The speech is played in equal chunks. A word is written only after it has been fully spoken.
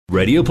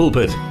Radio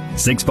Pulpit,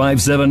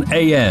 657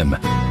 AM.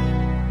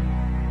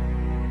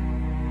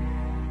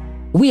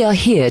 We are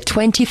here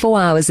 24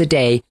 hours a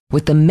day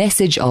with the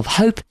message of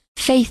hope,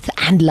 faith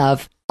and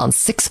love on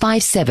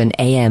 657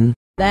 AM.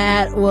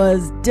 That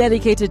was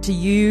dedicated to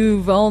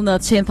you, Volna,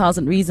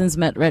 10,000 Reasons,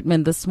 Matt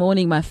Redman, this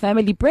morning. My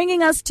family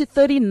bringing us to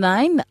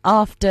 39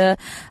 after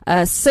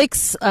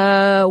 6,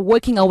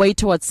 working our way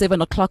towards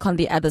 7 o'clock on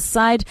the other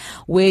side,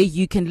 where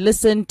you can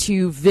listen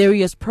to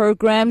various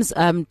programs,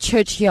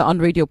 church here on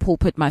Radio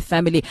Pulpit, my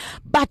family.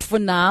 But for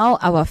now,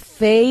 our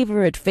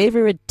favorite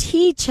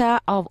teacher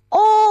of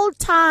all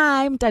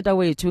time, Dada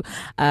Wetu,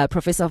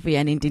 Professor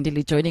Vianney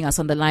Ndindili, joining us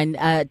on the line.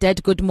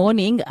 Dad, good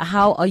morning.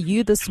 How are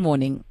you this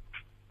morning?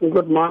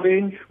 Good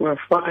morning. We're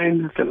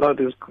fine. The Lord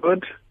is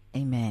good.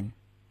 Amen.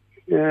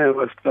 Yeah,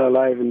 we're still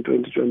alive in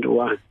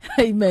 2021.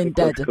 Amen,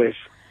 Dad.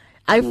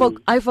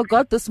 I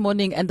forgot this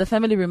morning, and the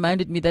family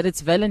reminded me that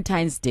it's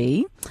Valentine's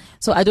Day.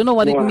 So I don't know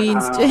what it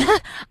means.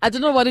 I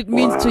don't know what it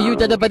means to you,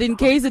 Dada. But in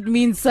case it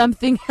means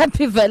something,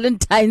 happy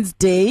Valentine's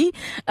Day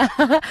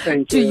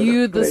to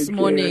you this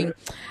morning.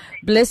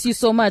 Bless you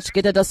so much,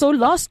 Gedada. So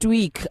last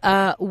week,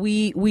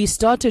 we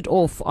started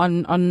off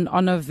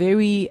on a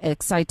very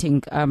exciting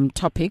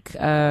topic,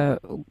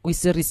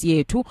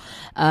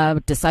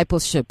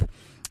 discipleship.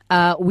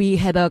 We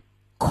had a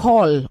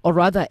call, or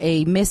rather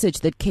a message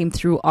that came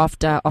through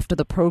after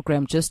the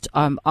program, just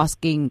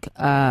asking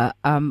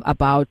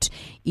about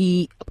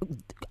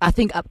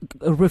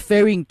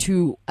referring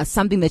to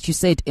something that you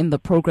said in the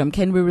program.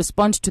 Can we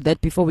respond to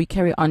that before we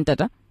carry on,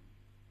 Dada?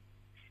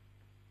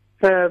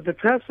 The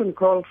person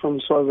called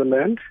from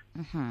Swaziland,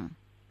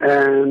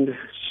 and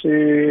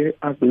she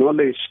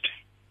acknowledged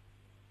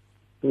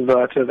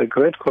that the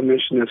Great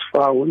Commission is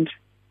found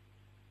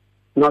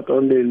not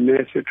only in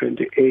Matthew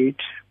 28,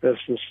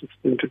 verses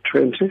 16 to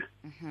 20,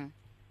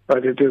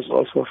 but it is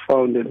also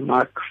found in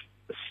Mark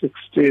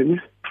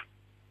 16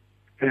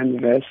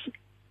 and verse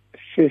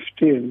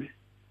 15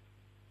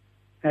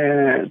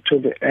 to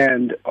the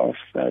end of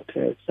that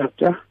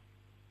chapter.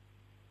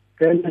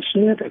 Then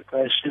she had a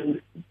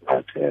question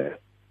that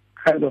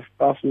kind of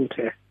baffled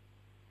her.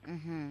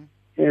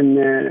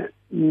 In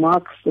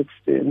Mark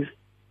 16,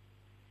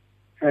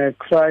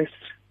 Christ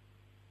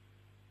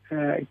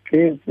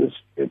gave this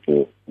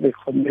people the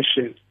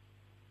commission.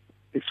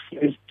 It's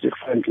phrased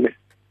differently.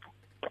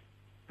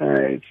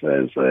 It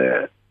says,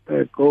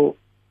 go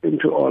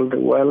into all the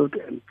world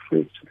and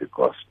preach the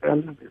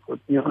gospel, the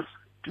good news,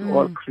 to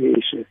all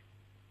creation.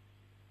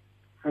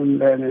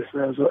 And then it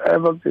says,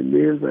 whoever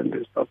believes and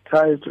is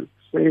baptized is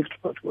saved,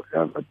 but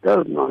whoever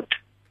does not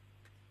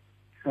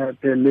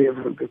believe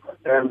will be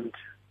condemned.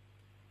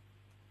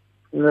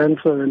 And then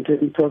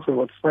 17 talks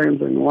about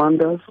signs and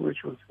wonders,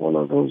 which will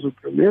follow those who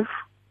believe.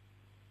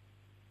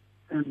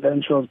 And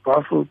then she was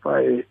baffled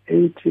by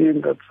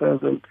 18 that says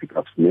they'll pick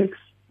up snakes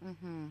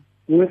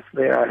with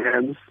their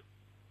hands,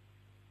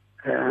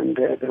 and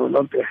they will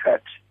not be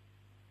hurt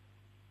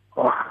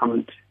or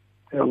harmed.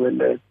 They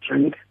will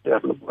drink their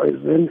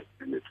poison,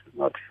 and it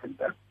will not hurt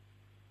them.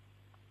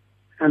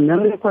 And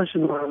then the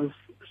question was,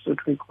 should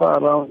we go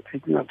around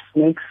picking up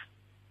snakes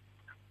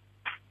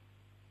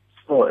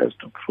so as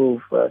to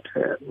prove that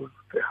we'll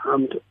be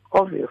harmed?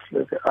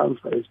 Obviously, the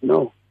answer is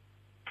no.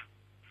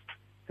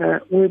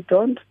 We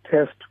don't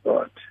test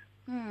God.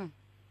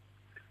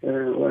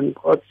 When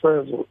God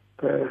says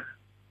they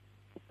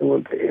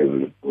will be able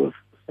to do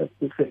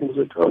certain things,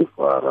 we don't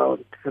go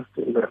around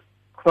testing them.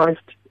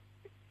 Christ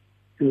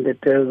in the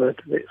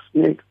desert, the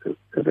snake,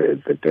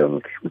 the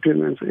devil came to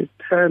him and said,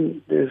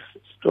 turn these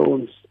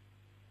stones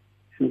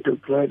into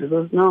bread. He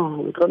says,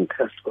 no, we don't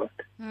test God.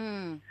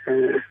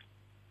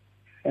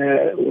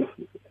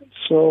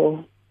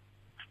 So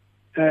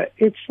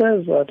it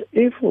says that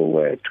if we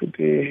were to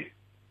be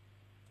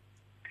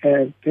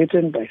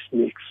bitten by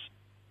snakes,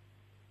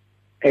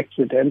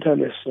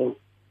 accidentally so,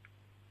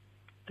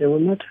 they will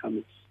not harm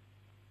us.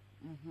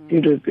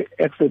 It would be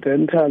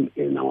accidental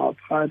in our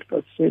part,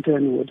 but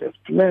Satan would have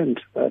planned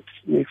that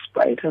snakes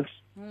bite us.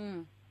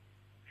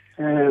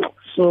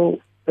 So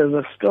there's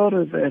a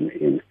story then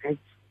in Acts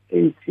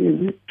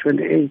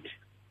 18:28.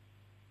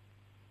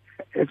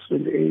 Acts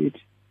 28.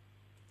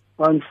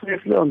 When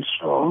safely on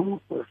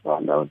shore, we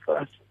found out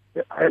that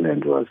the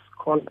island was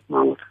called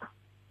Malta.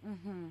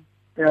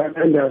 The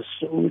islanders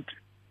showed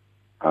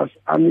us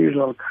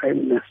unusual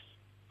kindness.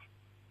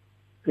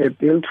 They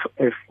built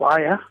a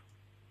fire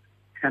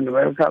and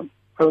welcomed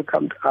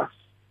us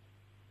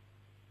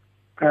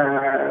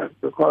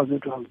because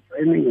it was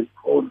raining and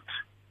cold.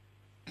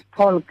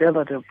 Paul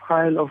gathered a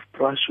pile of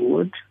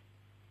brushwood,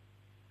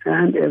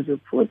 and as he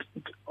put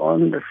it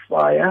on the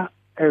fire,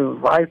 a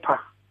viper,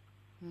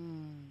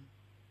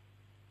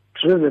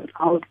 driven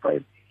out by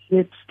the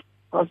heat,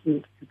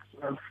 fastened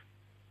itself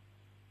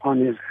on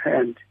his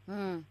hand.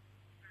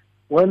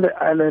 When the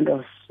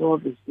islanders saw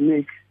the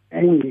snake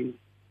hanging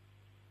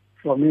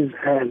from his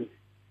hand,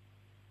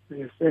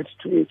 they said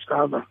to each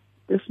other,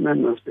 this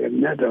man must be a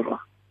murderer.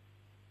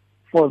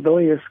 For though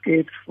he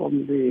escaped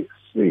from the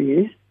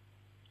sea,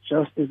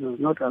 justice has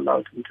not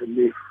allowed him to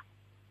live.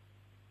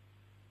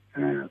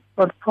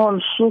 But Paul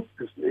shook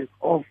the snake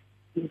off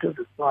into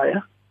the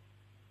fire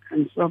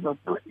and suffered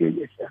no ill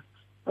effects.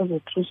 That's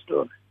a true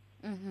story.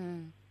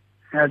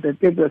 The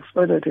people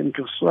expected him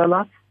to swell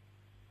up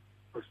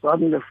or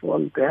suddenly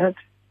fall dead,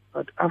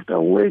 but after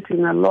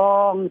waiting a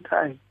long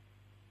time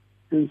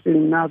and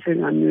seeing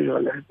nothing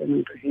unusual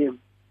happening to him,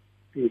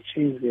 they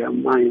changed their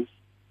minds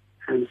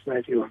and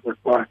said he was a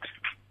god.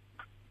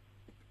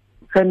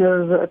 And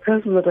there's a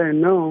person that I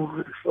know,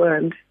 a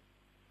friend,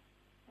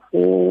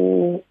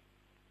 who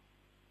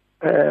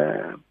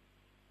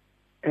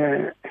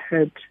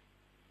had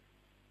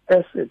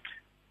acid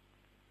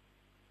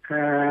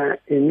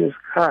in his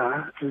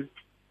car,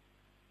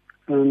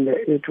 and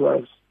it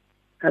was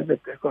at the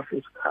back of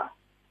his car.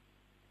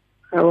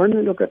 When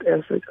you look at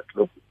acid,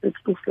 it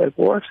looks like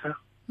water.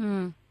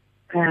 And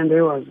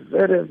it was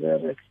very,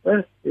 very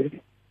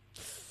thirsty.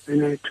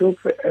 And I took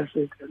the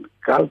acid and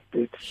gulped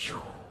it.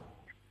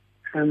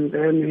 And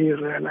then he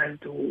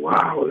realized,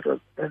 wow, it was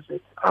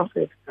acid.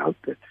 After it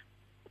gulped it,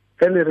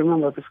 then he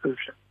remembered the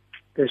scripture.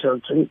 They shall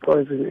drink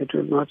poison, it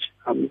will not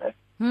harm them.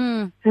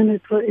 And he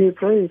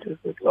prayed, he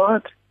said,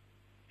 Lord,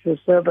 you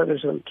said that they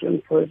shall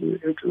drink poison,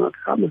 it will not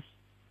harm us.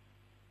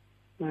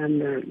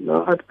 And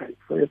Lord, I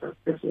pray that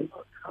this will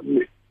not harm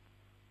me.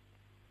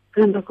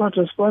 And the God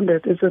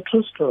responded, it's a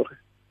true story.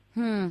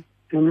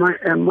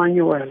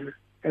 Emmanuel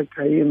at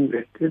Cain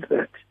did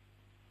that.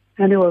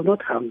 And he was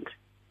not harmed.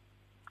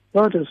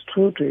 God is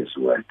true to his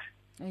word.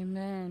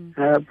 Amen.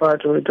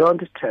 But we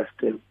don't test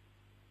him.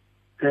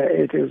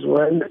 It is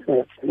when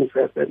things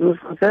happen. We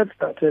forget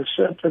that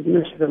Shadrach,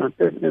 Meshach, and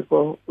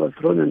Abednego were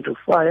thrown into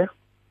fire.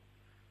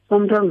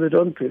 Sometimes we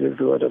don't believe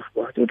the word of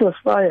God. It was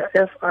fire,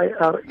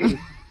 F-I-R-E.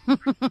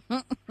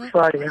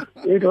 Fire.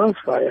 It was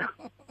fire.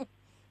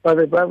 But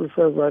the Bible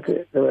says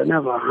that they were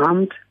never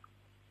harmed.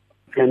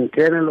 And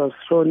Daniel was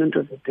thrown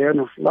into the den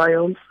of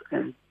lions.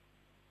 And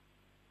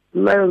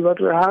lions that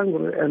were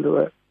hungry and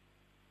were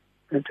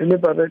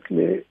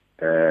deliberately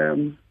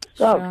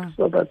starved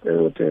so that they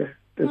would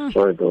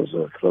destroy those who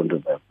were thrown to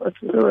them. But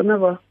they were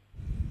never.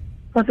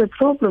 But the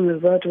problem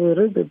is that we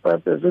read the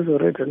Bible as if we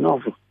read a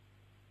novel.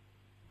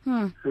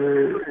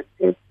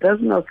 It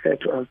doesn't occur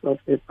to us that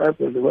the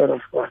Bible is the word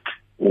of God.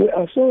 We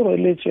are so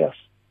religious.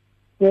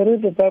 We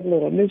read the Bible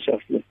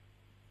religiously,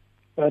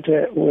 but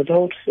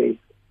without faith.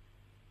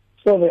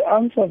 So the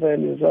answer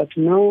then is that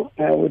no,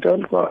 we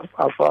don't go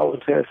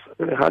about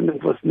hunting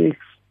for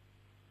snakes.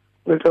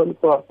 We don't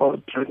go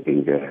about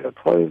drinking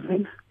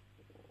poison.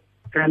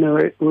 And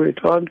we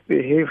don't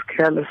behave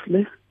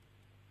carelessly.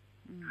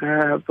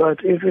 But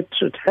if it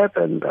should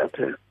happen that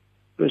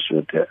we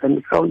should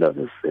encounter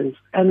these things,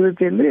 and we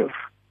believe.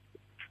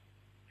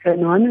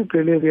 And when you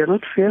believe, you're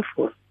not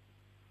fearful.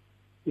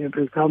 You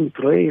become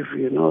brave.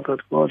 You know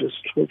that God is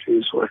true to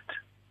his word.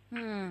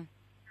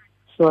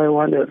 So I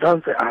wonder,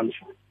 that's the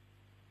answer.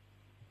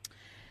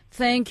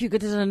 Thank you,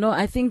 Gutana. No,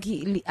 I think,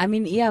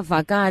 Iya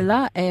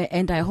Vagala,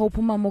 and I hope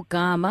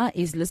Umamogama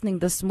is listening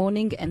this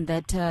morning and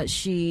that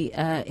she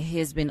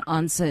has been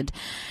answered.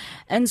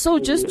 And so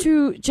just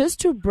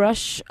to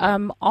brush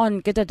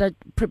on,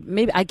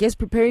 maybe I guess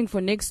preparing for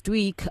next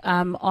week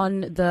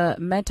on the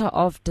matter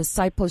of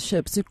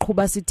discipleship. We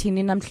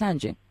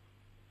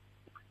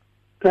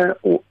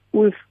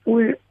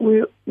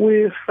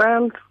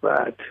felt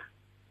that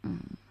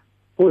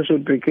we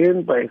should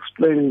begin by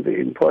explaining the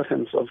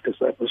importance of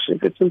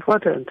discipleship. It's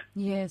important.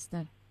 Yes,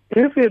 that.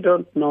 If you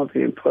don't know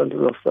the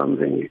importance of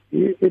something,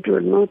 it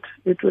will not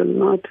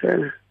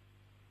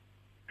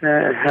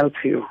help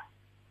you.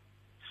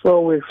 So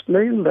we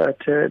explain that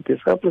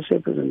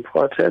discipleship is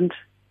important,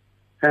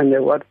 and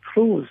what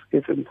proves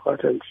its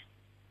importance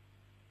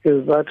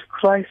is that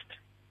Christ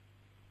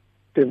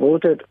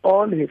devoted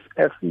all his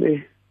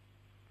earthly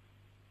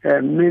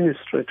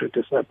ministry to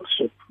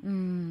discipleship.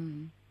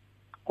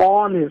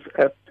 All his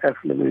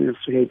earthly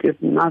ministry, he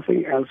did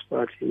nothing else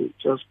but he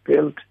just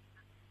built,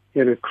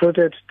 he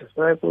recruited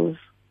disciples,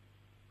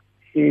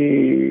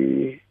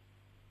 he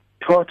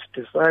taught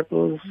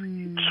disciples,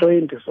 he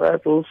trained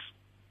disciples,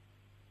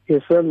 he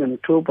sent them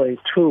 2 by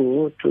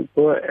 2 to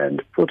go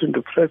and put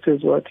into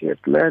practice what he had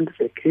learned.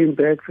 They came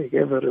back, they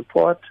gave a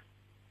report.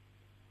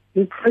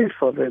 He prayed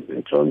for them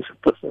in John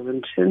chapter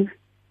 17.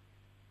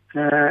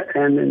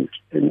 And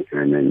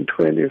in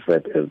 20 he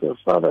said, as the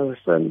Father has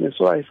sent me,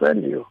 so I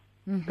send you.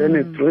 Then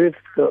he breathed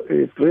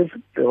the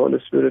Holy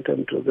Spirit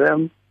into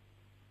them,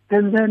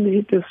 and then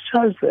he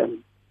discharged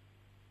them.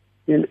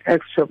 In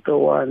Acts chapter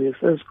 1, he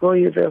says, go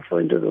ye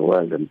therefore into the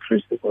world and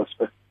preach the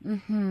gospel.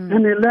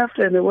 And he left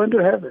and he went to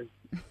heaven.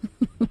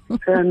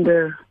 and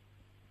the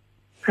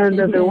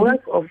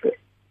work of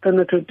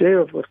today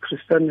of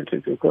Christianity,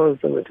 because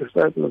the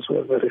disciples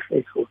were very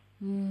faithful.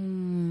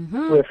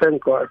 We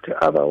thank God.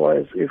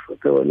 Otherwise, if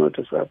there were no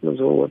disciples,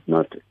 we would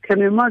not. Can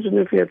you imagine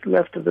if he had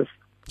left the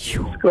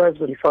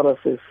scribes and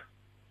Pharisees?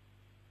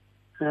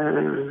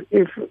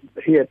 If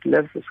he had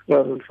left the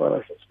scribes and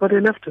Pharisees, but he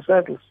left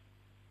disciples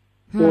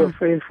who were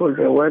faithful.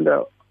 They went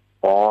out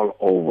all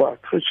over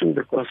preaching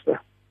the gospel.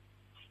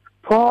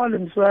 Paul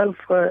himself,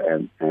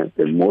 and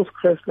the most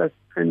Christ-like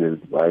man in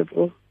the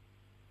Bible,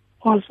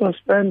 also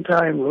spent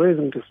time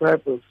raising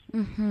disciples.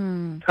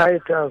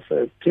 Titus,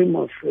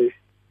 Timothy,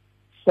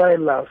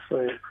 Silas,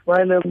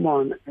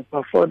 Philemon,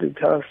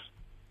 Epaphroditus,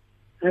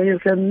 and you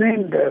can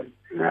name them.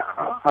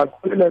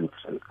 Aquila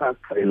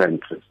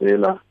and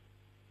Priscilla,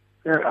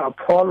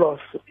 Apollos.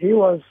 He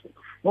was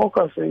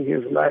focusing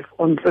his life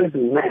on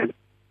raising men.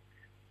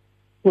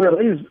 We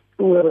raise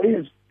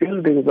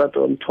buildings that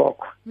don't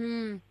talk.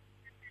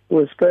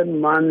 We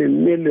spend money,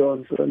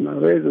 millions, on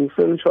raising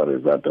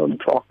sanctuaries that don't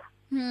talk.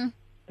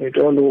 They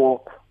don't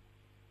walk.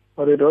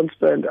 Or they don't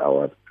spend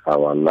our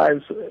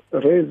lives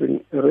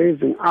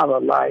raising other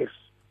lives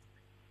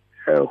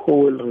who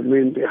will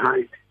remain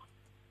behind.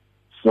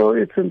 So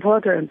it's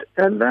important.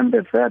 And then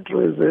the third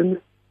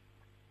reason,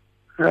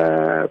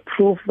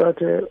 proof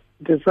that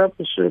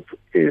discipleship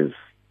is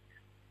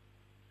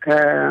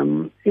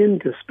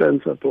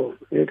indispensable,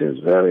 it is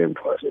very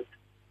important,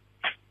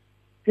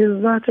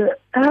 is that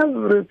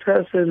every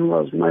person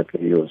was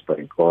mightily used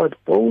by God,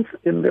 both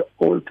in the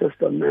Old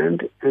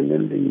Testament and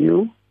in the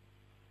New,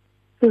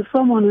 is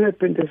someone who had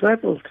been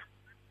discipled.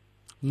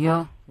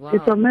 Yeah, wow.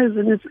 It's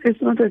amazing.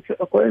 It's not a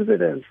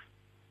coincidence.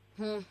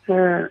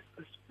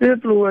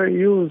 People who were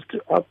used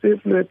are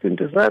people who had been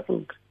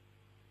discipled.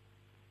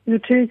 You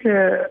take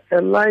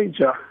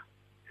Elijah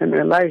and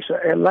Elisha.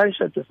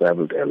 Elisha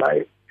discipled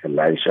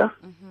Elisha.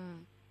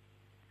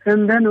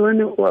 And then when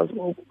he was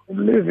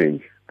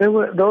living, there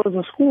was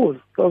a school.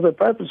 There was a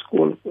Bible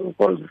school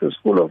called the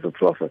School of the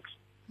Prophets,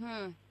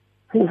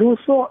 who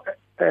saw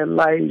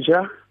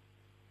Elijah,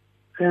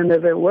 and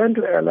they went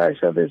to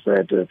Elisha. They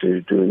said, do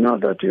you know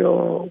that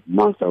your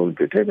master will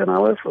be taken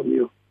away from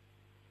you?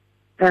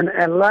 And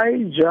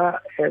Elijah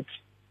had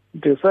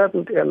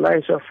discipled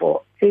Elisha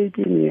for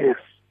 18 years.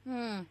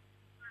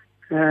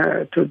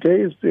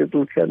 Today's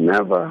people can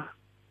never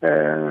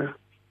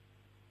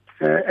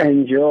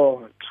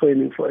endure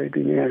training for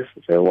 18 years.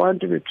 They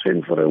want to be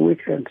trained for a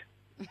weekend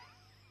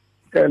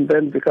and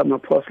then become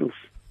apostles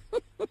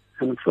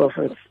and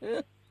prophets.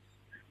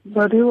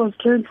 But he was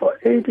trained for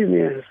 18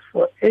 years.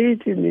 For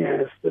 18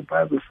 years, the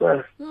Bible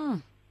says.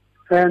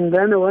 And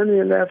then when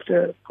he left,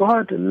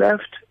 God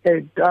left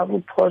a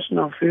double portion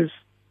of his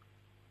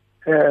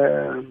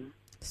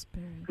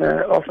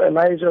of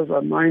Elijah's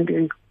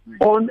anointing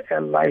on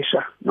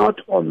Elisha, not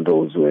on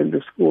those who were in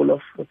the school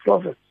of the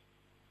prophets.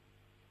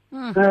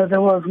 There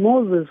was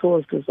Moses who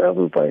was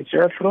disabled by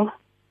Jethro,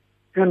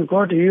 and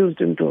God used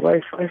him to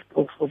write 5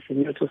 books of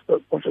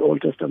the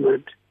Old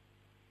Testament,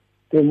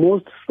 the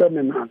most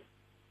seminal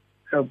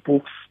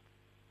books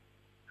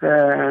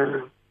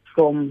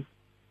from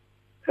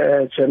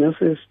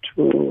Genesis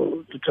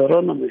to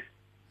Deuteronomy.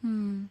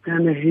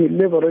 And he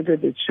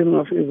liberated the children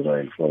of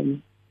Israel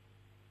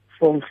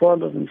from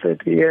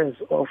 430 years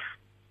of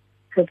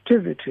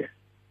captivity.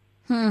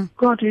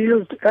 God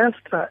used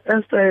Esther.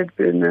 Esther had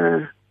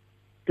been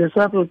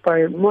discipled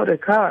by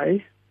Mordecai,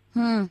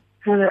 and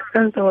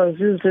Esther was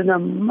used in a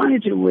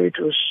mighty way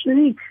to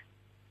shake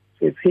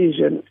the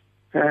Persian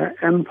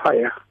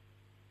Empire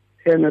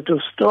and to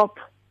stop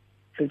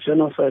the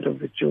genocide of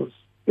the Jews.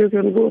 You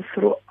can go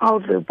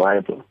throughout the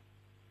Bible.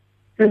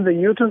 In the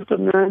New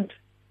Testament,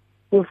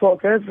 we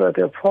forget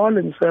that Paul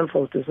himself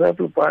was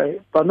discipled by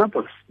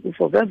Barnabas. We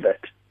forget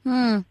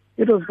that.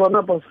 It was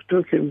Barnabas who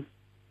took him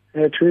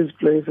to his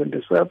place and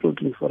discipled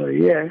him for a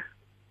year.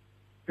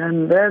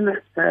 And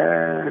then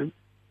the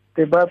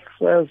Bible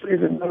says,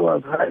 even though he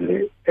was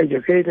highly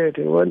educated,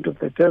 he went to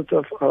the desert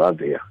of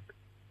Arabia,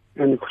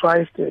 and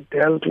Christ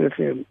dealt with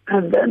him.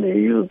 And then he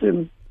used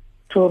him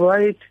to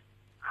write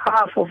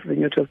half of the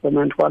New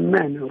Testament. One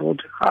man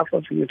wrote half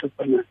of the New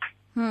Testament.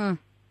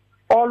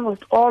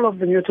 Almost all of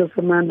the New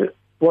Testament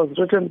was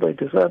written by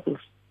disciples.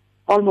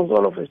 Almost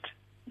all of it.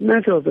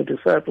 Matthew was a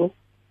disciple.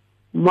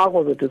 Mark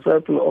was a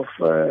disciple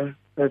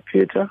of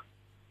Peter.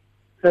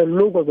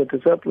 Luke was a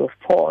disciple of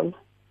Paul.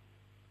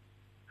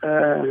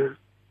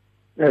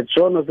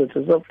 John was a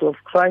disciple of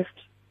Christ.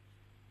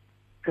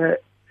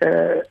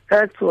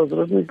 Acts was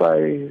written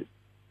by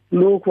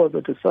Luke, was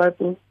a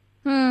disciple.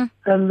 And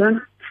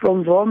then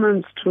from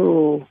Romans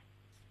to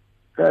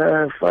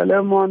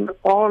Philemon,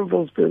 all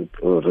those books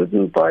were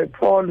written by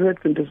Paul, who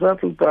had been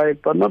discipled by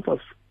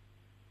Barnabas.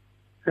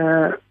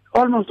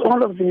 Almost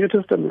all of the New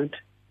Testament.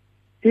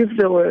 If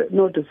there were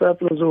no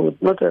disciples, we would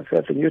not have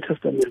had the New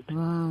Testament.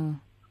 Wow.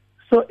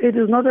 So it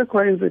is not a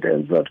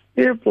coincidence that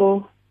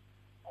people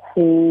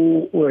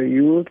who were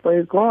used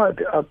by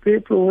God are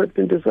people who had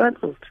been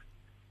discipled.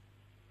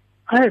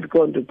 I had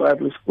gone to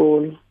Bible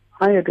school.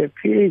 I had a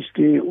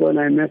PhD when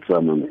I met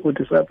someone who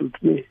discipled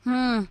me.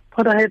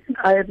 But I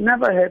had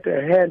never had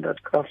a hand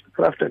that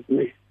crafted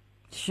me.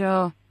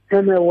 Sure.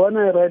 And when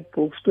I write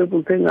books,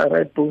 people think I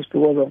write books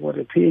because I've got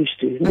a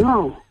PhD.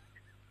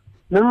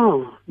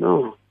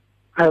 No.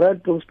 I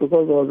write books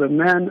because I was a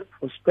man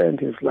who spent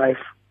his life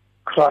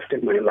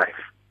crafting my life.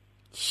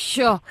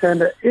 Sure.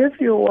 And if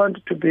you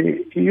want to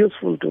be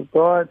useful to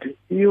God,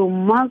 you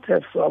must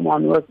have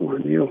someone working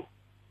on you.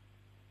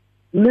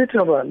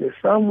 Literally,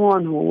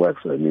 someone who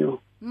works on you.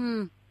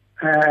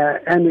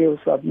 And you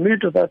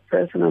submit to that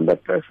person, and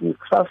that person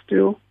crafts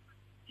you.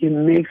 he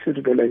makes you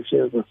to be like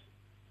Jesus.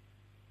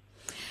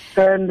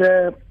 And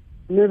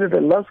maybe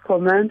the last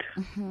comment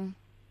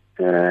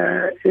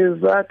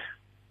is that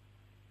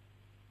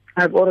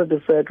I've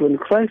already said when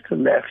Christ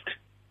left,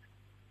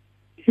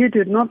 he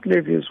did not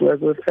leave his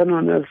work with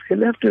anyone else. He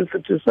left his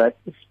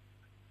disciples.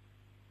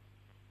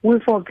 We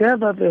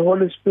forget that the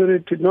Holy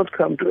Spirit did not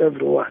come to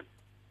everyone.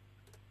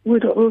 We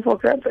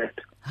forget that.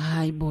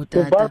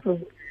 The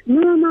Bible,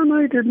 no,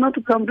 he did not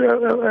come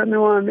to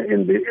anyone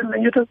in the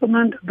New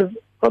Testament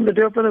on the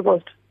day of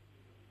Pentecost.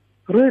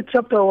 Read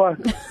chapter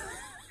 1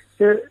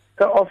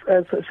 of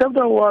Acts.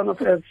 Chapter 1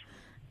 of Acts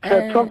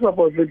talks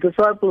about the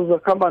disciples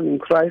accompanying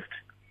Christ,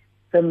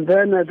 and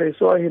then they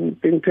saw him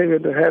being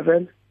taken to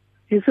heaven.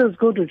 He says,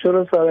 go to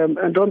Jerusalem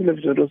and don't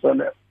leave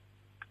Jerusalem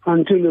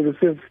until you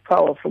receive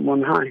power from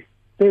on high.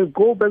 They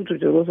go back to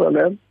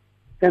Jerusalem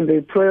and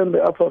they pray in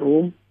the upper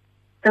room.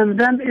 And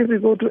then if you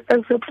go to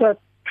Acts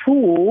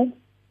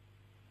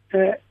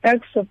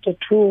chapter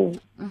 2,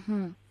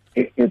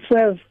 it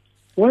says,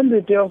 when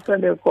the day of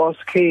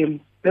Pentecost came,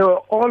 they were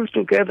all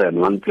together in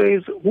one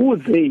place. Who are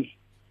they?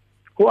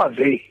 Who are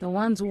they? The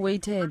ones who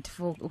waited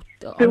for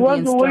the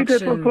ones who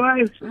waited for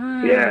Christ.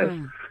 Yes.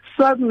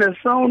 Suddenly a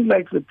sound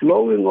like the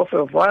blowing of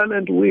a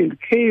violent wind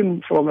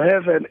came from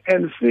heaven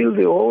and filled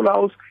the whole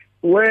house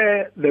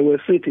where they were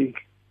sitting.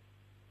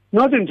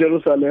 Not in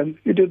Jerusalem.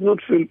 It did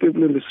not fill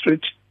people in the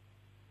street.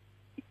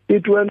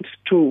 It went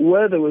to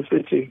where they were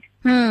sitting.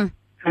 And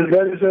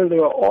then it says they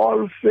were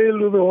all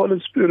filled with the Holy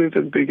Spirit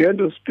and began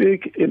to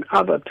speak in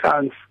other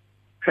tongues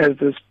as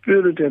the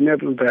Spirit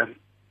enabled them.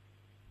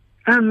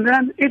 And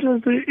then it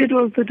was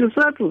the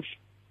disciples.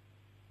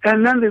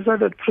 And then they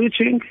started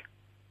preaching.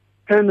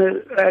 And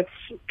in Acts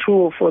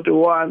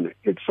 2:41,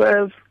 it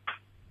says,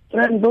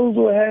 then those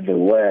who had the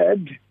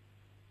word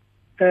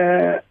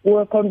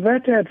were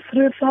converted,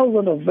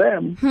 3,000 of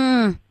them.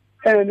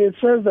 And it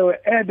says they were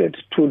added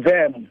to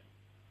them.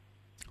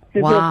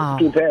 Wow.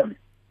 To them.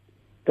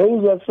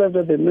 Those who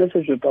accepted the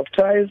message were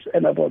baptized,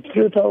 and about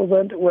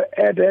 3,000 were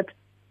added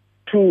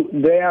to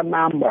their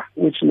number.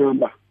 Which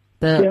number?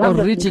 The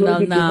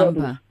original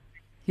number.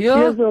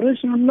 Yes, the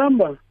original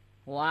number.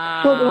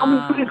 Wow. So the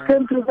Holy Spirit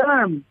came to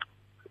them.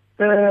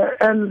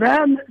 And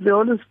then the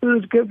Holy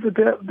Spirit came to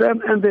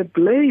them, and they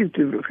blazed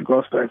with the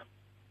gospel.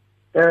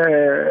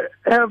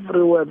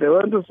 Everywhere. They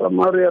went to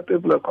Samaria,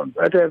 people were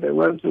converted. They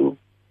went to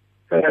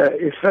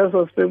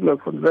Ephesus, people were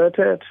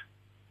converted.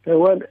 They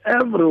went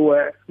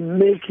everywhere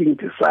making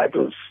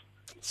disciples.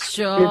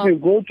 Sure. If you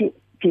go to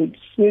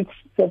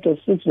chapter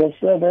 6, verse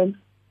 7,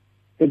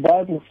 the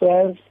Bible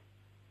says,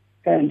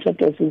 and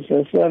chapter 6,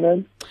 verse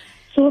 7,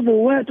 so the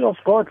word of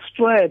God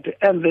spread,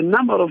 and the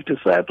number of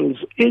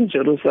disciples in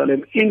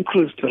Jerusalem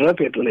increased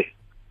rapidly,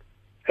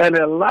 and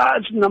a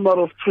large number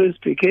of priests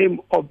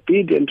became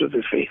obedient to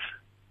the faith.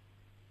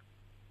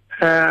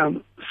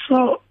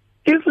 So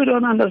if we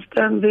don't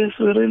understand this,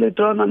 we really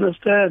don't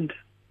understand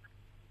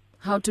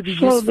how to be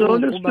useful. So the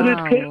Holy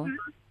Spirit came,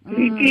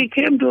 he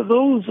came to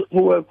those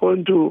who were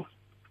going to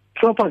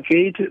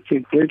propagate the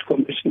Great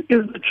Commission.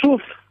 Is the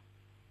truth.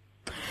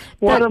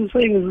 What I'm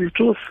saying is the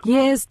truth.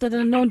 Yes,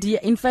 no, dear.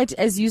 In fact,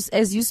 as you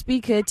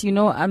speak it,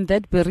 I'm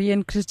that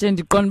Berean Christian.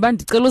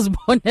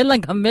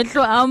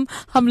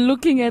 I'm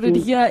looking at it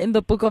here in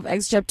the book of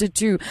Acts chapter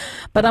 2.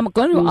 But I'm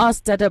going to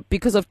ask that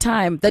because of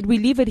time, that we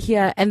leave it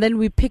here and then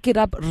we pick it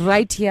up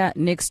right here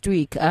next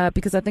week,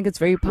 because I think it's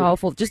very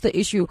powerful. Just the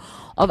issue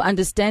of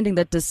understanding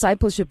that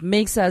discipleship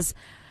makes us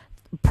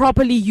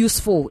properly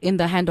useful in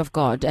the hand of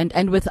God,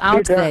 and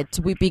without that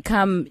we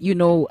become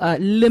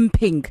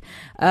limping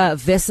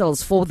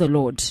vessels for the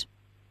Lord.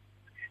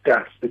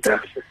 It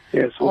does.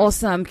 Yes.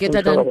 Awesome.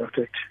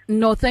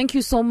 No, thank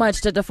you so much,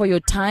 Dada, for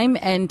your time,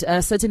 and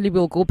certainly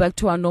we'll go back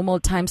to our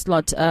normal time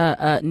slot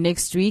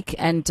next week,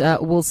 and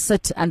we'll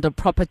sit under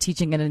proper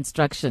teaching and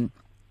instruction.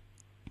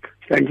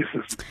 Thank you,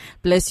 sister.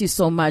 Bless you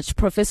so much.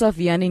 Professor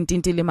Vianney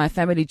Ntintili, my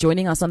family,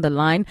 joining us on the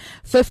line.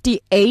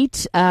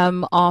 58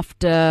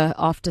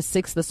 after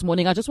 6 this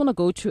morning. I just want to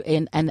go to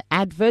an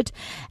advert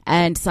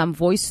and some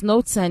voice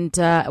notes, and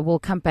we'll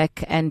come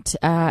back and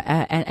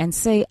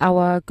say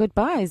our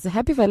goodbyes.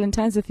 Happy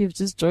Valentine's if you've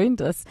just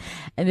joined us,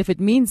 and if it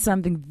means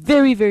something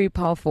very, very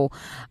powerful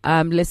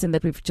lesson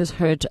that we've just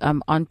heard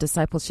on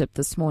discipleship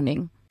this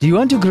morning. Do you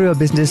want to grow your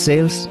business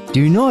sales? Do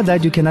you know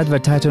that you can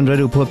advertise on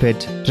Radio Pulpit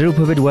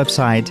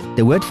website,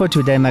 the Word for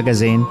Today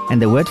magazine,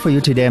 and the Word for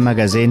You Today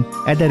magazine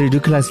at the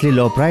ridiculously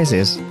low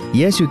prices?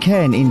 Yes, you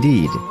can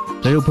indeed.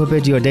 Radio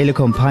Pulpit, your daily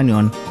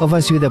companion,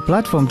 offers you the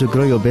platform to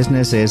grow your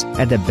businesses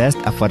at the best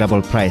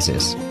affordable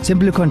prices.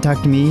 Simply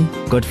contact me,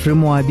 Godfrey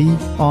Moabi,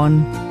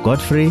 on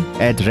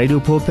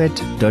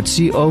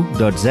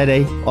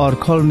godfrey@radiopulpit.co.za or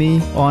call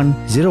me on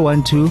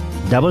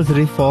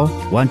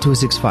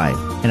 012-334-1265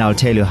 and I'll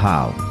tell you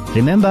how.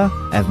 Remember,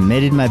 I've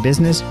made it my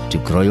business to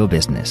grow your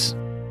business.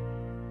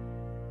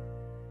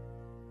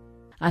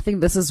 I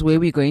think this is where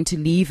we're going to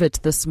leave it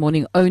this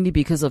morning, only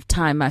because of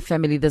time. My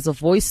family, there's a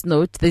voice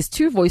note. There's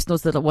 2 voice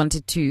notes that I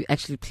wanted to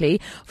actually play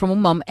from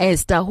Mom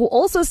Esther, who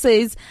also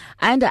says,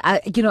 and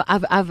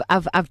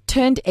I've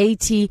turned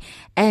 80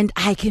 and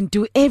I can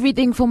do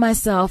everything for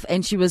myself.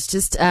 And she was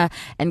just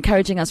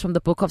encouraging us from the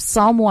book of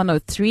Psalm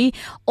 103.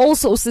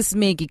 Also, Sis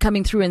Maggie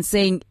coming through and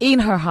saying in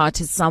her heart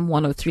is Psalm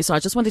 103. So I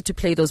just wanted to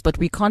play those, but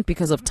we can't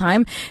because of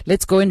time.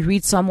 Let's go and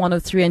read Psalm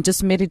 103 and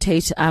just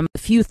meditate a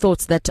few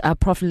thoughts that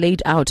Prof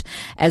laid out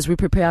as we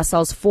prepare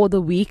ourselves for the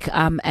week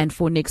and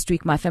for next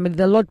week. My family,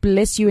 the Lord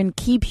bless you and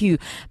keep you,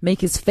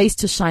 make his face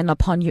to shine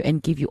upon you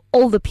and give you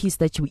all the peace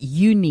that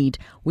you need.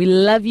 We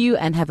love you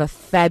and have a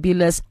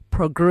fabulous,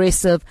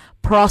 progressive,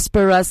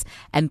 prosperous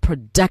and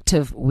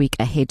productive week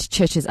ahead.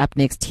 Church is up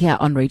next here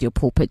on Radio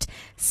Pulpit,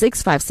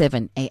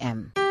 657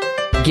 AM.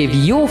 Give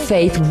your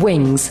faith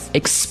wings.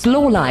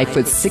 Explore life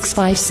with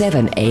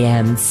 657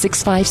 AM.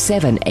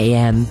 657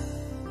 AM.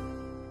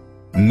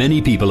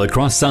 Many people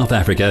across South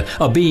Africa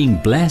are being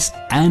blessed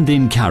and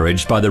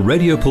encouraged by the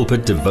Radio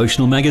Pulpit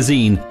devotional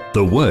magazine,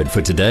 The Word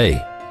for Today.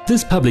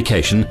 This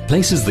publication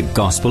places the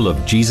gospel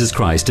of Jesus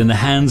Christ in the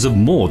hands of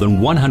more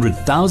than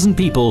 100,000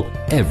 people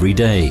every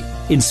day,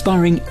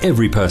 inspiring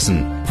every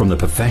person, from the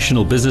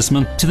professional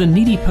businessman to the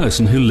needy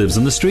person who lives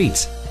on the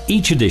streets.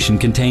 Each edition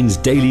contains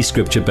daily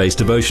scripture-based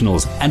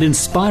devotionals and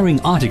inspiring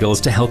articles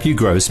to help you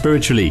grow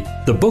spiritually.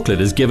 The booklet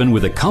is given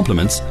with the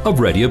compliments of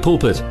Radio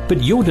Pulpit,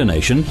 but your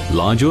donation,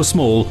 large or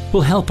small,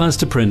 will help us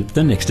to print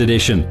the next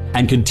edition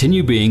and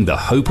continue being the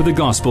hope of the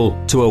gospel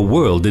to a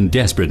world in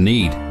desperate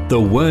need. The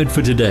Word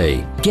for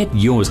Today. Get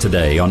yours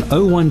today on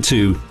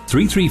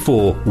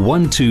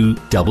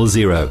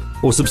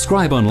 012-334-1200 or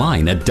subscribe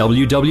online at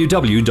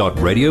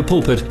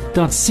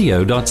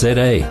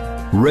www.radiopulpit.co.za.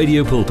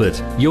 Radio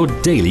Pulpit, your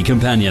daily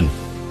companion.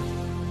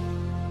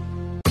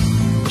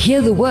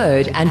 Hear the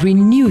word and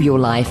renew your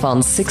life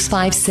on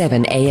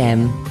 657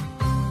 AM.